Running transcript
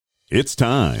It's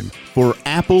time for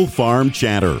Apple Farm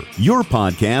Chatter, your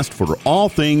podcast for all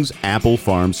things Apple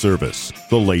Farm Service,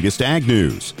 the latest ag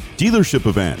news, dealership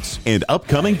events, and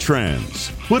upcoming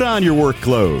trends. Put on your work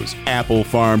clothes. Apple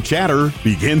Farm Chatter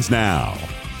begins now.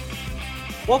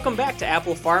 Welcome back to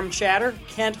Apple Farm Chatter.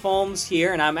 Kent Holmes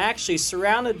here, and I'm actually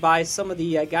surrounded by some of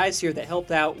the guys here that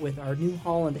helped out with our New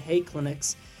Holland hay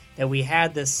clinics that we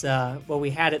had the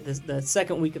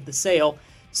second week of the sale.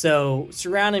 So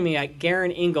surrounding me, I got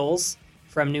Garen Ingalls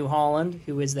from New Holland,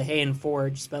 who is the hay and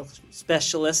forage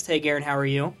specialist. Hey, Garen, how are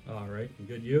you? All right.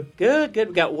 Good, you? Good.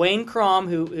 We got Wayne Crom,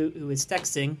 who is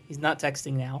texting. He's not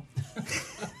texting now.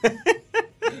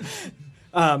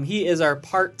 He is our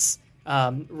parts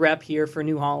rep here for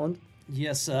New Holland.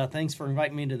 Yes, thanks for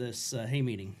inviting me to this hay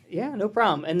meeting. Yeah, no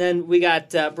problem. And then we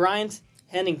got Bryant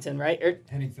Hennington, right?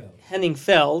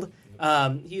 Henningfeld.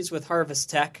 He's with Harvest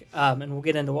Tec, and we'll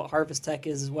get into what Harvest Tec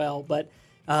is as well. But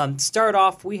start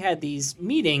off, we had these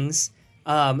meetings,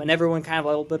 and everyone kind of a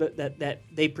little bit that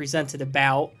they presented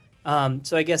about.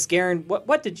 So I guess, Garen,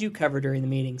 what did you cover during the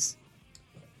meetings?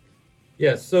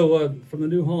 Yeah, so from the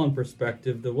New Holland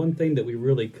perspective, the one thing that we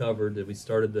really covered that we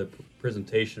started the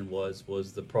presentation was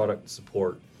the product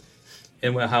support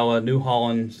and how New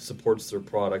Holland supports their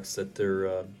products that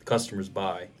their customers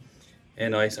buy.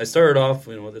 And I started off,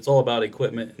 it's all about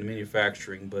equipment and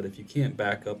manufacturing, but if you can't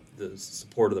back up the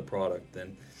support of the product,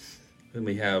 then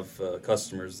we have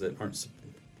customers that aren't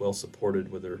well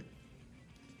supported with their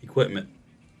equipment.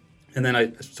 And then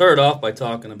I started off by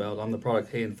talking about I'm the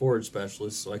product hay and forage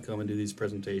specialist, so I come and do these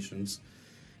presentations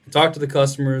and talk to the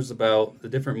customers about the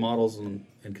different models and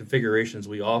configurations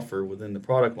we offer within the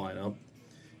product lineup.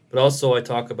 But also I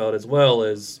talk about as well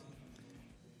as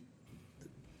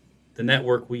the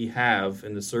network we have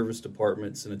in the service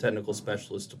departments and the technical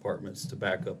specialist departments to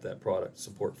back up that product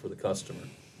support for the customer.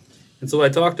 And so what I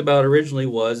talked about originally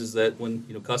is that when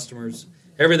customers,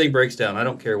 everything breaks down. I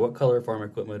don't care what color of farm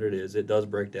equipment it is, it does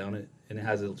break down, and it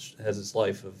has its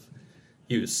life of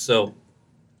use. So,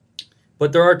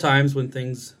 but there are times when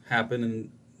things happen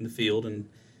in the field and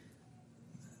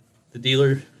the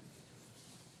dealer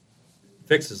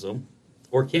fixes them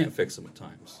or can't fix them at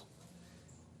times.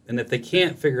 And if they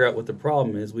can't figure out what the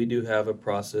problem is, we do have a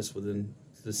process within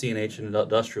the CNH and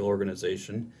industrial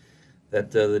organization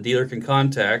that the dealer can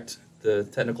contact the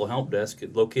technical help desk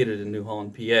located in New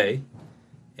Holland, PA.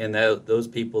 And those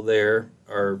people there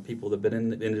are people that have been in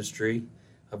the industry,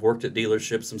 have worked at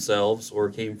dealerships themselves, or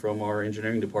came from our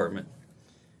engineering department.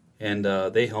 And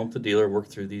they help the dealer work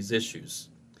through these issues.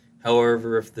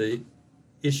 However, if the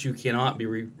issue cannot be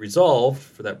resolved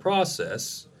for that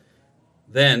process,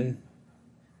 then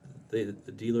the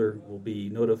dealer will be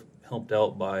helped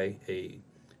out by a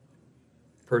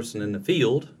person in the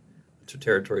field, a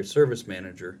territory service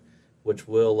manager, which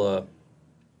will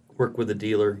work with the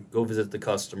dealer, go visit the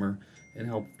customer, and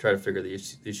help try to figure the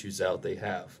issues out they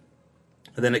have.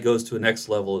 And then it goes to a next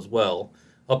level as well,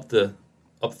 up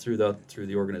through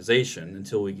the organization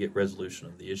until we get resolution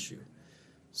of the issue.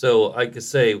 So I could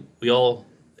say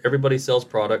everybody sells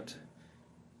product.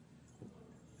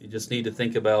 You just need to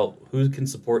think about who can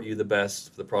support you the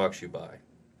best for the products you buy.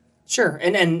 Sure,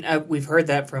 and we've heard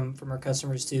that from our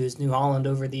customers too. Is New Holland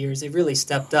over the years, they've really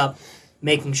stepped up,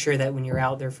 making sure that when you're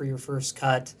out there for your first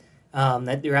cut,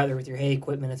 that you're out there with your hay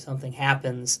equipment if something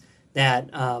happens,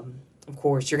 that of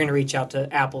course you're going to reach out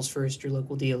to Apple's first, your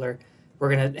local dealer. We're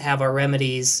going to have our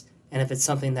remedies, and if it's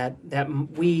something that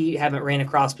we haven't ran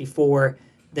across before,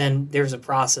 then there's a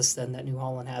process then that New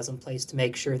Holland has in place to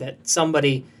make sure that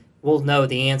somebody will know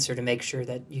the answer to make sure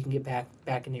that you can get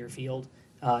back into your field,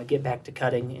 get back to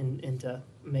cutting and into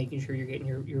making sure you're getting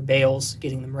your bales,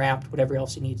 getting them wrapped, whatever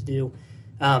else you need to do.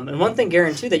 And one thing,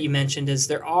 Garen, too, that you mentioned is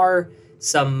there are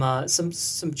some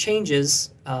changes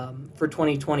for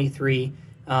 2023.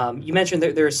 You mentioned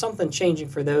that there's something changing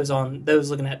for those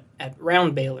looking at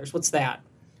round balers. What's that?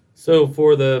 So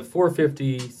for the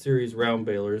 450 series round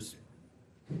balers,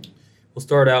 we'll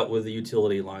start out with the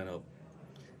utility lineup.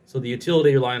 So the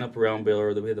utility lineup round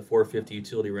baler, we had the 450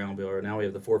 utility round baler. Now we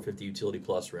have the 450 utility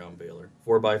plus round baler,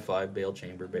 4x5 bale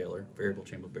chamber baler, variable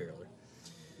chamber baler.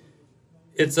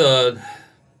 It's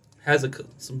has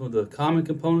some of the common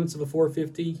components of a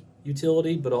 450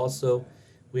 utility, but also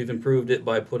we've improved it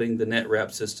by putting the net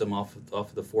wrap system off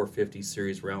of the 450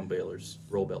 series round balers,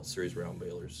 roll belt series round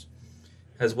balers,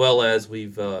 as well as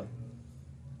we've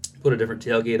put a different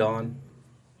tailgate on.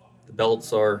 The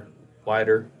belts are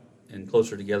wider and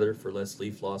closer together for less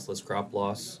leaf loss, less crop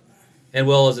loss, and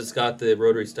well as it's got the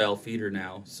rotary style feeder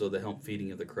now, so the help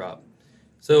feeding of the crop.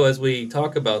 So as we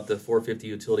talk about the 450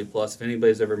 Utility Plus, if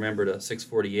anybody's ever remembered a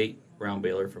 648 round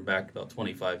baler from back about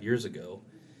 25 years ago,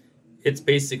 It's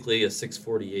basically a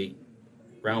 648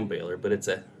 brown baler, but it's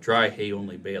a dry hay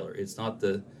only baler. It's not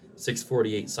the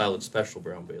 648 silage special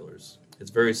brown balers.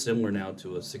 It's very similar now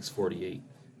to a 648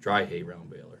 dry hay round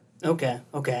baler. Okay.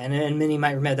 And many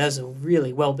might remember that was a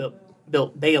really well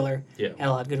built baler. Yeah. Had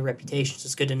a lot of good reputations.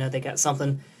 It's good to know they got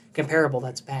something comparable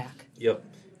that's back. Yep.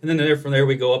 And then from there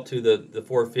we go up to the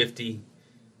 450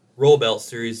 roll belt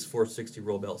series, 460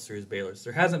 roll belt series balers.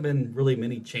 There hasn't been really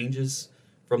many changes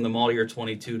from the model year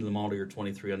 22 to the model year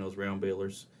 23 on those round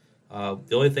balers.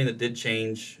 The only thing that did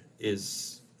change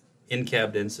is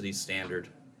in-cab density standard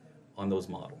on those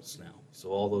models now. So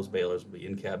all those balers will be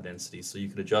in-cab density. So you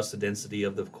can adjust the density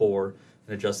of the core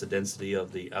and adjust the density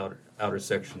of the outer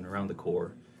section around the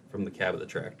core from the cab of the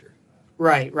tractor.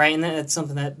 Right. And that's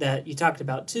something that you talked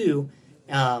about too,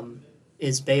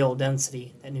 is bale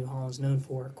density that New Holland's known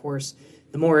for. Of course,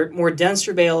 the more dense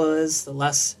your bale is, the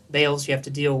less bales you have to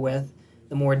deal with.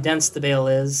 The more dense the bale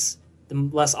is, the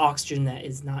less oxygen that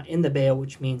is not in the bale,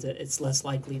 which means that it's less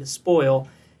likely to spoil.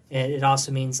 And it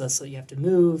also means less that you have to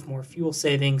move, more fuel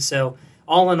saving. So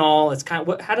all in all, it's kind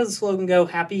of how does the slogan go?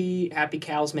 Happy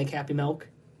cows make happy milk.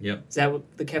 Yep. Is that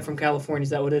what the cat from California? Is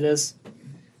that what it is?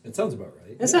 It sounds about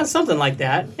right. It sounds something like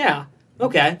that. Yeah.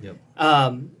 Okay. Yep.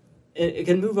 It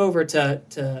can move over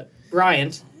to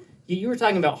Bryant. You were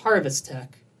talking about Harvest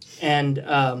Tec, and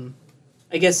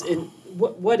I guess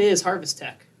what is Harvest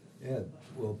Tec? Yeah,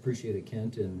 well, appreciate it,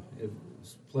 Kent, and it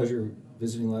was a pleasure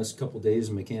visiting the last couple of days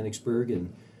in Mechanicsburg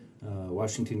and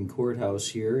Washington Courthouse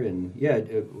here, and yeah,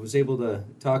 I was able to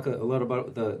talk a lot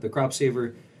about the crop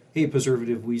saver hay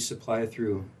preservative we supply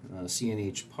through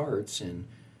CNH Parts, and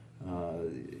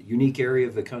unique area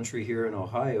of the country here in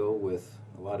Ohio with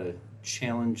a lot of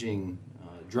challenging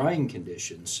drying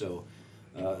conditions. So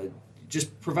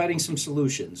just providing some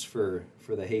solutions for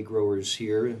the hay growers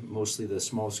here, mostly the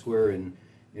small square and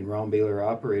round baler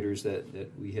operators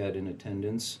that we had in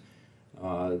attendance.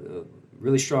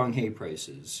 Really strong hay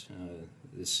prices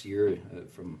this year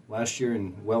from last year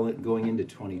and well going into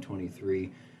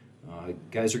 2023.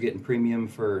 Guys are getting premium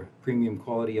for premium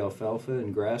quality alfalfa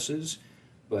and grasses,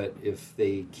 but if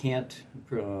they can't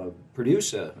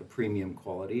produce a premium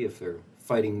quality, if they're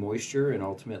fighting moisture and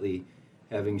ultimately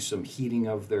having some heating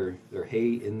of their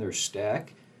hay in their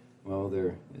stack, well,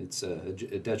 it's a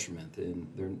detriment, and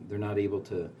they're not able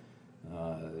to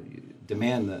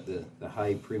demand the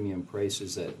high premium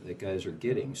prices that guys are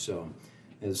getting. So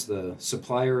as the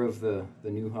supplier of the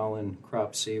New Holland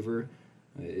Crop Saver,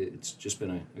 it's just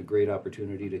been a great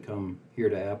opportunity to come here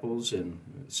to Apples and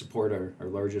support our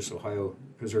largest Ohio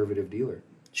preservative dealer.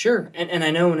 Sure, and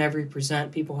I know whenever you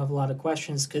present, people have a lot of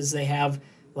questions because a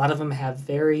lot of them have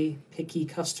very picky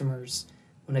customers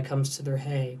when it comes to their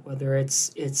hay, whether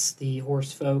it's the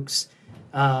horse folks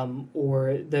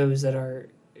or those that are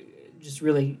just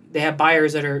really, they have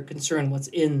buyers that are concerned what's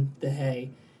in the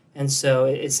hay. And so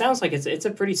it sounds like it's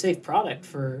a pretty safe product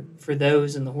for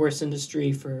those in the horse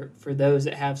industry, for those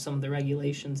that have some of the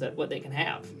regulations that what they can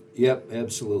have. Yep,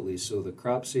 absolutely. So the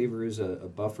Crop Saver is a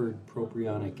buffered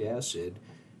propionic acid,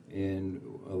 and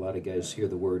a lot of guys hear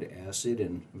the word acid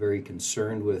and very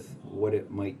concerned with what it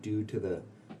might do to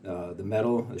the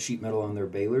metal, the sheet metal on their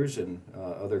balers and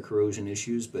other corrosion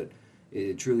issues, but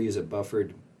it truly is a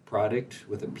buffered product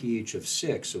with a pH of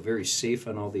 6, so very safe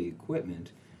on all the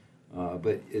equipment.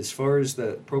 But as far as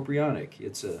the propionic,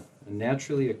 it's a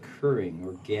naturally occurring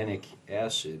organic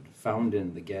acid found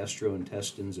in the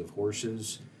gastrointestines of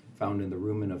horses, found in the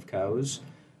rumen of cows.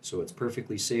 So it's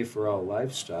perfectly safe for all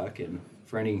livestock. And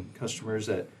for any customers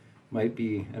that might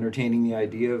be entertaining the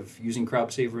idea of using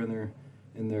Crop Saver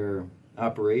in their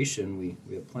operation, we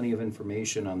have plenty of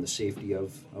information on the safety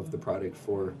of the product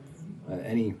for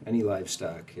any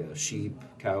livestock, sheep,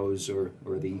 cows, or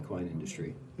the equine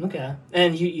industry. Okay.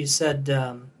 And you said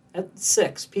at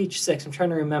 6, pH 6. I'm trying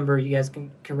to remember. You guys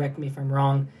can correct me if I'm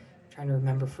wrong. I'm trying to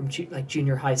remember from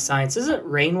junior high science. Isn't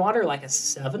rainwater like a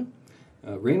 7?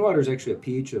 Rainwater is actually a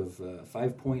pH of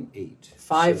 5.8.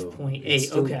 5.8,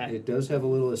 So okay. it does have a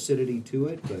little acidity to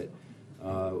it, but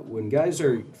when guys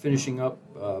are finishing up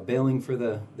baling for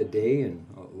the day and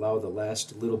allow the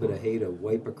last little bit of hay to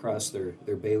wipe across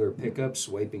their baler pickups,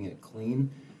 wiping it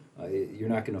clean, you're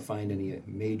not going to find any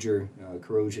major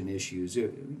corrosion issues.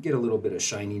 You get a little bit of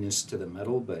shininess to the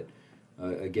metal, but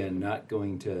again, not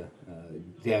going to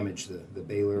damage the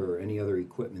baler or any other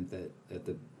equipment that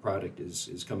the product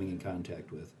is coming in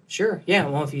contact with. Sure. Yeah.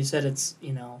 Well, if you said it's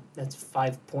that's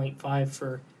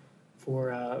 5.5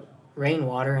 for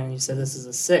rainwater, and you said this is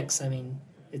a 6, I mean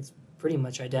it's pretty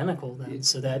much identical then.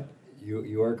 So that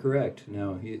you are correct.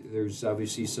 Now there's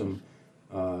obviously some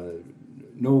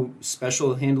no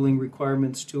special handling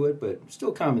requirements to it, but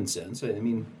still common sense. I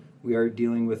mean, we are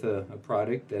dealing with a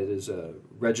product that is a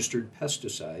registered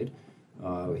pesticide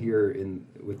here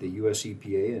with the U.S.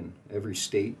 EPA and every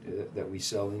state that we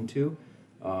sell into.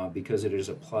 Because it is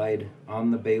applied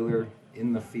on the baler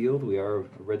in the field, we are a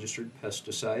registered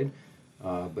pesticide.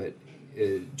 But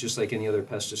just like any other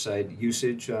pesticide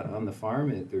usage on the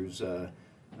farm, there's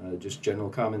just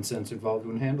general common sense involved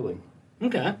when handling.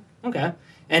 Okay.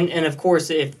 And of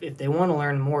course, if they want to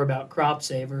learn more about Crop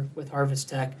Saver with Harvest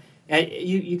Tec,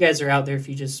 you guys are out there if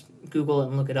you just Google it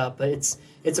and look it up. But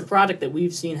it's a product that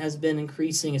we've seen has been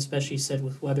increasing, especially said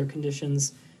with weather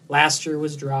conditions. Last year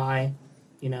was dry.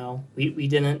 We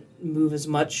didn't move as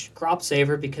much Crop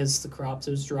Saver because the crops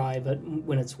was dry. But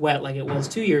when it's wet, like it was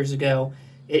 2 years ago,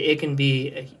 it can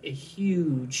be a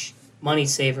huge money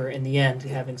saver in the end,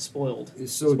 having spoiled.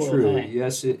 It's so spoiled true. hay.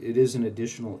 Yes, it is an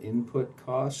additional input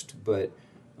cost, but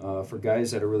for guys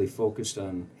that are really focused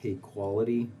on hay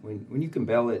quality, when you can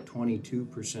bale at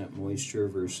 22% moisture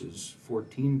versus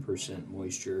 14%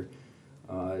 moisture,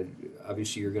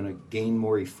 obviously you're going to gain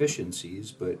more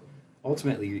efficiencies, but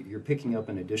ultimately you're picking up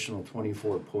an additional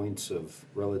 24 points of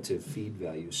relative feed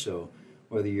value. So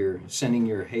whether you're sending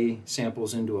your hay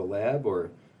samples into a lab or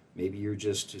maybe you're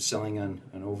just selling on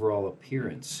an overall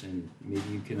appearance, and maybe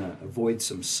you can avoid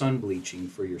some sun bleaching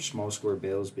for your small square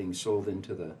bales being sold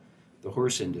into the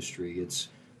horse industry.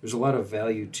 There's a lot of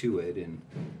value to it, and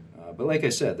but like I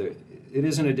said, it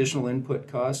is an additional input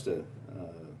cost,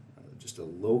 just a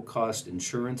low cost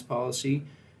insurance policy.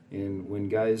 And when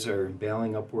guys are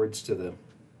baling upwards to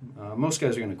most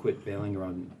guys are going to quit baling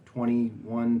around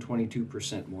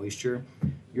 22% moisture.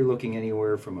 You're looking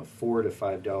anywhere from a $4 to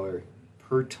 $5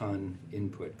 per ton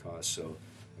input cost. So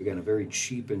again, a very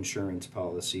cheap insurance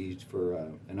policy for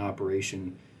an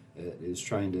operation that is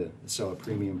trying to sell a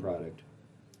premium product.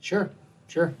 Sure.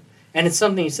 And it's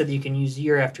something you said that you can use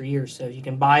year after year. So you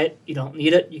can buy it, you don't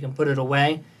need it, you can put it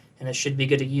away, and it should be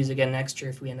good to use again next year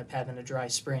if we end up having a dry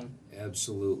spring.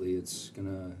 Absolutely.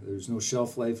 There's no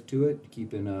shelf life to it,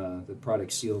 keeping the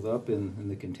product sealed up in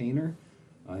the container,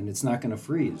 and it's not going to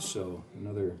freeze. So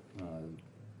another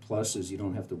plus is you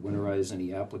don't have to winterize any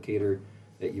applicator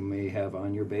that you may have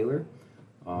on your baler.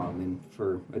 And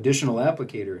for additional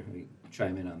applicator, I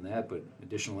chime in on that, but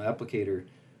additional applicator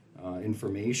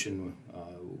information,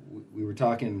 we were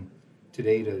talking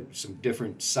today to some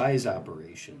different size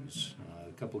operations.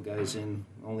 A couple guys in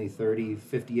only 30,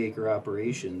 50 acre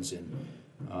operations,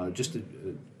 and just a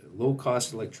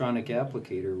low-cost electronic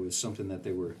applicator was something that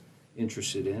they were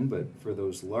interested in. But for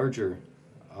those larger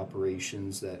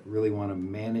operations that really want to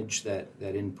manage that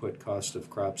input cost of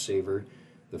Crop Saver,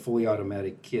 the fully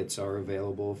automatic kits are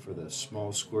available for the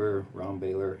small square round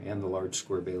baler and the large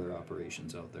square baler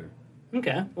operations out there.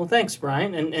 Okay. Well, thanks,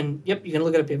 Brian. And yep, you can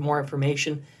look it up, get more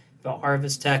information about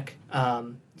Harvest Tec.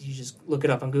 You just look it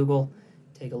up on Google,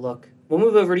 take a look. We'll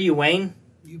move over to you, Wayne.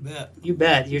 You bet. You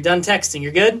bet. You're done texting.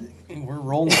 You're good? And we're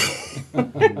rolling.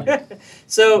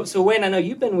 So Wayne, I know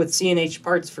you've been with C&H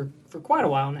Parts for quite a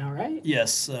while now, right?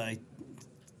 Yes,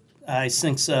 I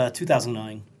since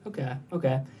 2009.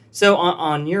 Okay. So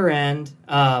on your end,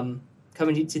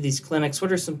 coming to these clinics,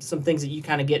 what are some things that you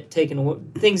kind of get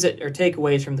things that are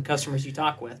takeaways from the customers you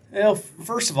talk with? Well,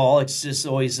 first of all, it's just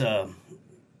always a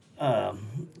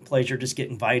pleasure just get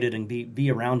invited and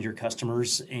be around your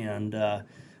customers. And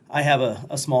I have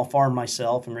a small farm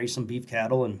myself and raise some beef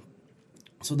cattle, and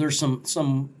so there's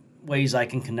some ways I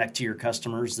can connect to your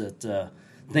customers, that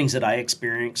things that I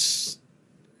experience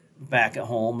back at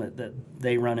home that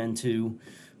they run into,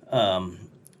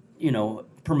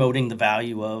 promoting the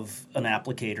value of an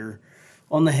applicator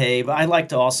on the hay. But I like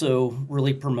to also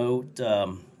really promote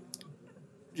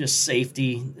just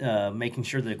safety, making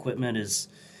sure the equipment is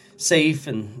safe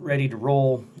and ready to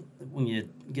roll when you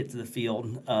get to the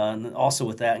field. And also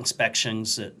with that,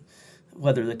 inspections, that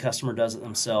whether the customer does it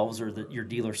themselves or your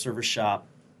dealer service shop.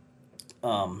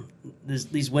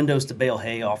 These windows to bale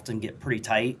hay often get pretty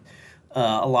tight.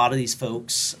 A lot of these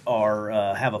folks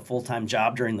have a full-time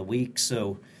job during the week,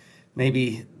 so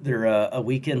maybe they're a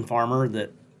weekend farmer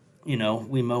that,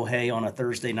 we mow hay on a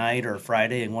Thursday night or a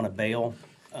Friday and want to bale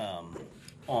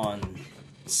on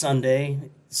Sunday.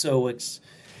 So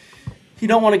you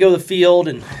don't want to go to the field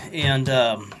and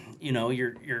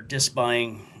your disc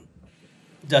buying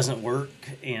doesn't work,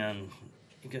 and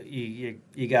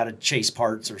you got to chase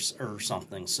parts or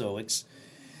something. So it's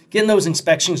getting those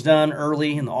inspections done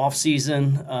early in the off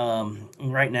season.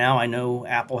 Right now, I know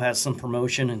Apple has some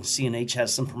promotion and C&H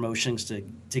has some promotions to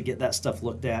get that stuff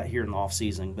looked at here in the off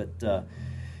season. But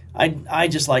I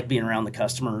just like being around the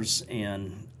customers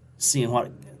and seeing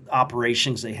what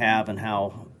operations they have and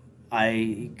how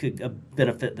I could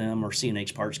benefit them, or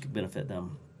C&H Parts could benefit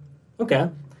them. Okay.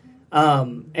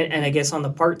 And I guess on the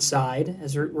parts side,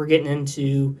 as we're getting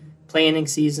into planting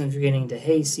season, as we're getting into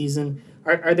hay season,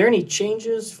 are there any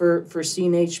changes for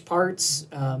C&H Parts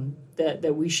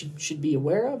that we should be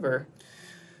aware of? Or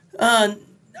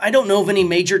I don't know of any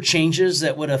major changes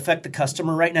that would affect the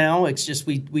customer right now. It's just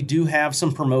we do have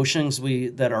some promotions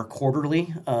that are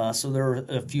quarterly. So there are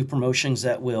a few promotions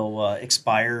that will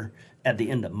expire at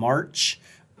the end of March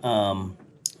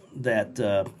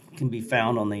that can be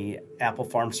found on the Apple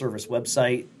Farm Service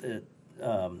website that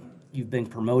you've been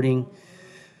promoting.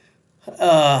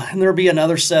 And there'll be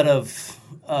another set of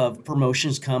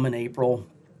promotions come in April.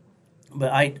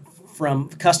 But from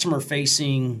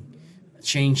customer-facing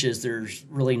changes, there's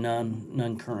really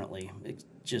none currently. It's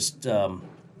just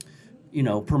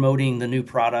promoting the new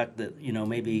product that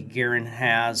maybe Garen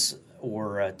has,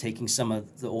 or taking some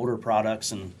of the older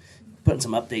products and putting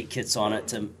some update kits on it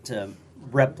to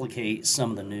replicate some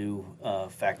of the new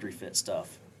factory fit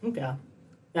stuff. Okay.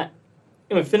 Now, I'm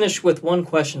going to finish with one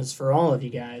question for all of you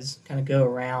guys, kind of go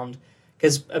around,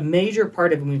 because a major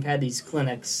part of when we've had these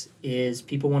clinics is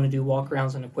people want to do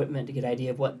walk-arounds on equipment to get an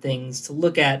idea of what things to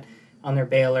look at on their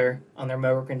baler, on their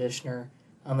mower conditioner,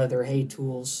 on their hay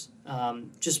tools,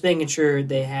 just making sure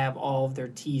they have all of their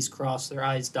T's crossed, their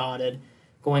I's dotted,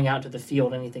 going out to the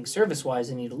field, anything service-wise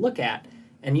they need to look at.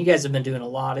 And you guys have been doing a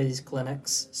lot of these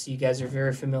clinics, so you guys are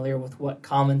very familiar with what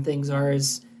common things are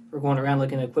as we're going around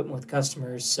looking at equipment with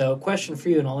customers. So question for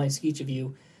you, and I'll ask each of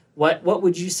you, what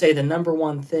would you say the number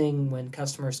one thing when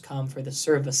customers come for the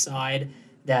service side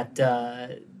that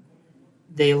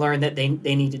they learn that they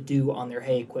need to do on their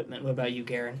hay equipment? What about you,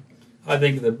 Garen? I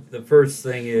think the first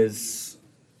thing is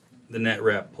the net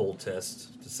wrap pull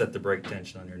test to set the brake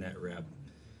tension on your net wrap.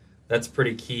 That's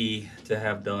pretty key to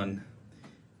have done.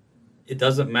 It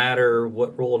doesn't matter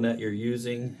what roll net you're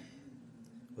using,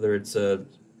 whether it's a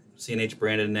C&H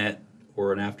branded net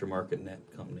or an aftermarket net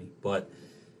company, but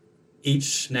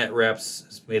each net wraps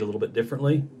is made a little bit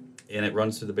differently, and it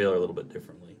runs through the baler a little bit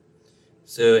differently.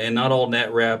 So, and not all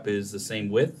net wrap is the same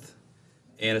width,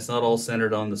 and it's not all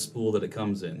centered on the spool that it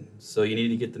comes in. So you need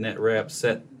to get the net wrap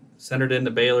centered in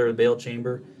the baler, the bale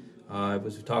chamber.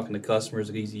 As we're talking to customers,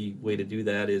 an easy way to do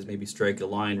that is maybe strike a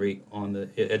line right on the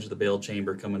edge of the bale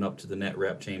chamber coming up to the net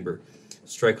wrap chamber.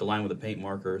 Strike a line with a paint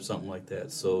marker or something like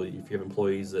that. So if you have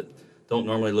employees that don't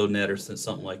normally load net or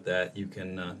something like that, you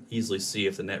can easily see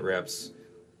if the net wrap's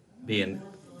being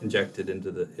injected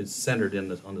into it's centered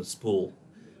on the spool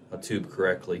tube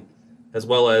correctly, as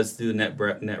well as do the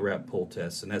net wrap pull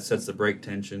test, and that sets the brake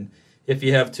tension. If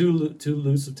you have too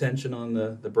loose of tension on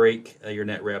the brake, your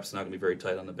net wrap's not going to be very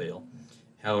tight on the bale.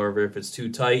 However, if it's too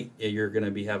tight, you're going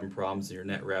to be having problems, and your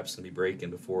net wrap's going to be breaking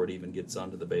before it even gets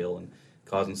onto the bale and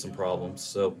causing some problems.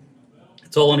 So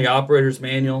it's all in the operator's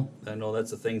manual. I know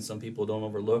that's a thing some people don't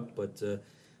overlook, but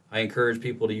I encourage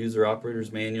people to use their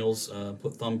operator's manuals,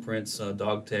 put thumbprints,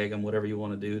 dog tag them, whatever you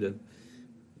want to do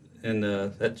and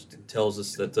that tells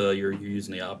us that you're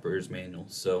using the operator's manual.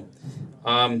 So,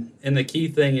 and the key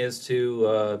thing is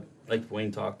to, like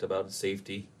Wayne talked about,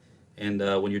 safety. And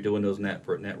when you're doing those net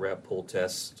wrap pull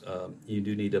tests, you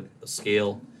do need a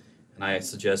scale. And I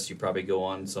suggest you probably go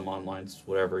on some online,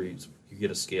 whatever, you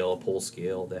get a scale, a pull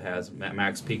scale that has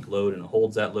max peak load, and it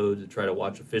holds that load to try to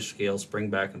watch a fish scale spring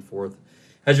back and forth.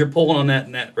 As you're pulling on that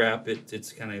net wrap, it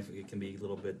can be a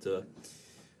little bit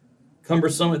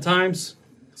cumbersome at times.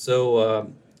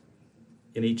 So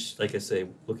in each, like I say,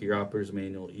 look at your operator's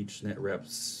manual. Each net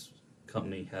wraps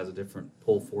company has a different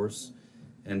pull force,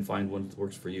 and find one that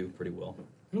works for you pretty well.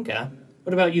 Okay.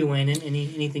 What about you, Wayne?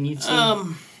 Anything you've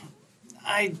seen?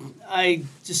 I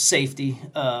just safety.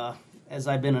 As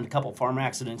I've been in a couple farm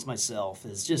accidents myself,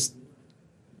 is just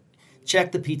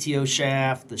check the PTO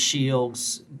shaft, the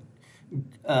shields,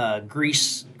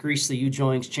 grease the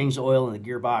U-joints, change the oil in the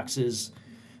gearboxes.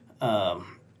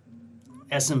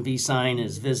 SMV sign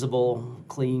is visible,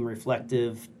 clean,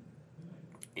 reflective,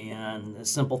 and a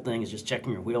simple thing is just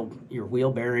checking your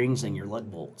wheel bearings and your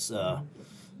lug bolts. No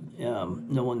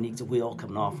one needs a wheel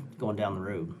going down the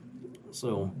road.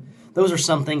 So those are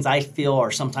some things I feel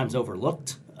are sometimes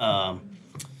overlooked.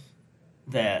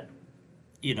 That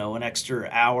an extra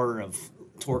hour of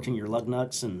torquing your lug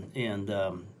nuts and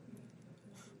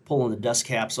pulling the dust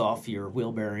caps off your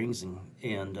wheel bearings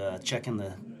and checking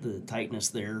the tightness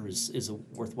there is a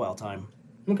worthwhile time.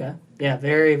 Okay. Yeah,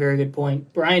 very, very good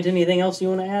point. Bryant, anything else you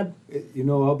want to add?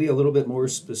 I'll be a little bit more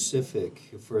specific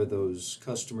for those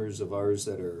customers of ours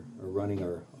that are running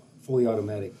our fully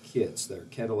automatic kits, that are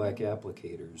Cadillac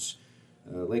applicators.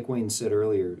 Like Wayne said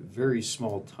earlier, very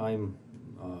small time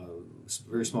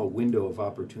very small window of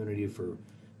opportunity for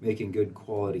making good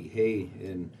quality hay.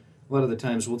 And a lot of the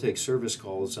times we'll take service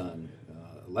calls on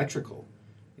electrical.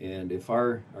 And if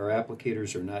our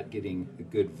applicators are not getting a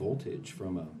good voltage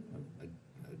from a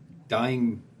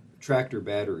dying tractor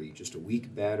battery, just a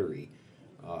weak battery,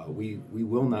 we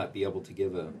will not be able to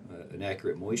give an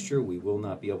accurate moisture. We will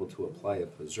not be able to apply a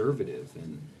preservative.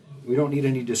 And we don't need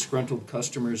any disgruntled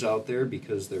customers out there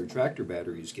because their tractor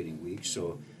battery is getting weak.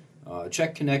 So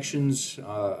check connections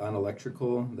on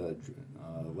electrical. A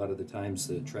lot of the times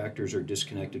the tractors are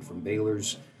disconnected from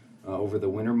balers over the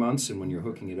winter months, and when you're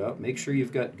hooking it up, make sure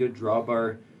you've got good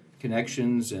drawbar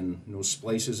connections and no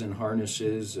splices and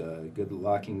harnesses, good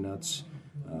locking nuts,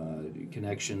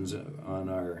 connections on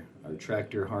our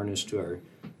tractor harness to our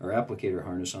applicator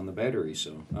harness on the battery.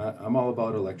 So I'm all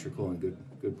about electrical and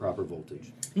good proper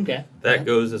voltage. Okay. That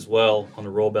goes as well on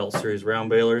the roll belt series round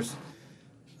balers.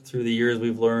 Through the years,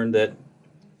 we've learned that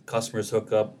customers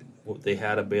hook up, they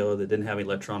had a baler that didn't have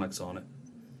electronics on it.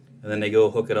 And then they go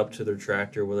hook it up to their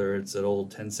tractor, whether it's an old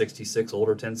 1066,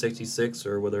 older 1066,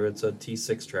 or whether it's a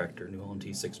T6 tractor, New Holland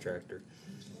T6 tractor.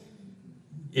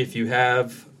 If you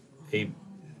have a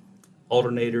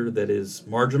alternator that is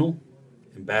marginal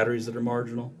and batteries that are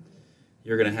marginal,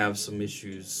 you're going to have some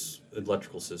issues with the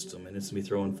electrical system, and it's going to be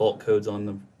throwing fault codes on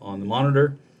the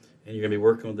monitor, and you're going to be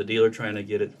working with the dealer trying to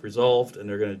get it resolved, and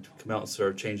they're going to come out and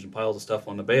start changing piles of stuff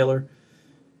on the baler.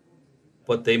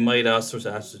 But they might also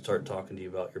have to start talking to you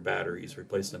about your batteries,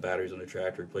 replacing the batteries on the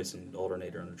tractor, replacing the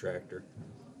alternator on the tractor.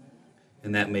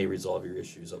 And that may resolve your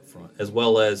issues up front, as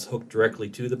well as hook directly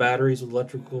to the batteries with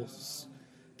electricals.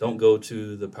 Don't go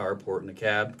to the power port in the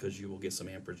cab because you will get some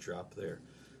amperage drop there.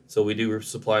 So we do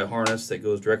supply a harness that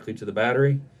goes directly to the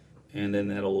battery, and then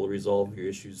that'll resolve your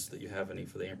issues that you have any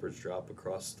for the amperage drop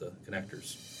across the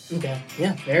connectors. Okay.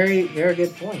 Yeah, very, very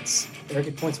good points. Very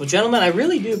good points. Well, gentlemen, I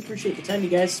really do appreciate the time you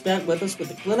guys spent with us with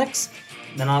the clinics,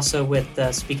 and then also with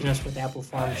speaking to us with Apple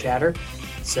Farm Chatter.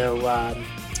 So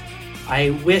I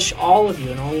wish all of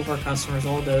you and all of our customers,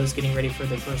 all those getting ready for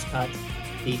their first cut,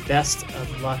 the best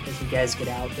of luck as you guys get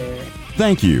out there.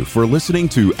 Thank you for listening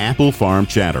to Apple Farm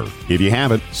Chatter. If you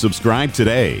haven't, subscribe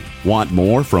today. Want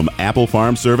more from Apple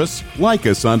Farm Service? Like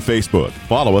us on Facebook,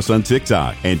 follow us on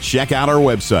TikTok, and check out our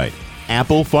website,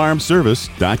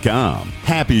 applefarmservice.com.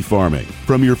 Happy farming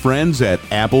from your friends at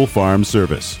Apple Farm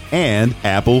Service and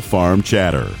Apple Farm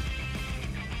Chatter.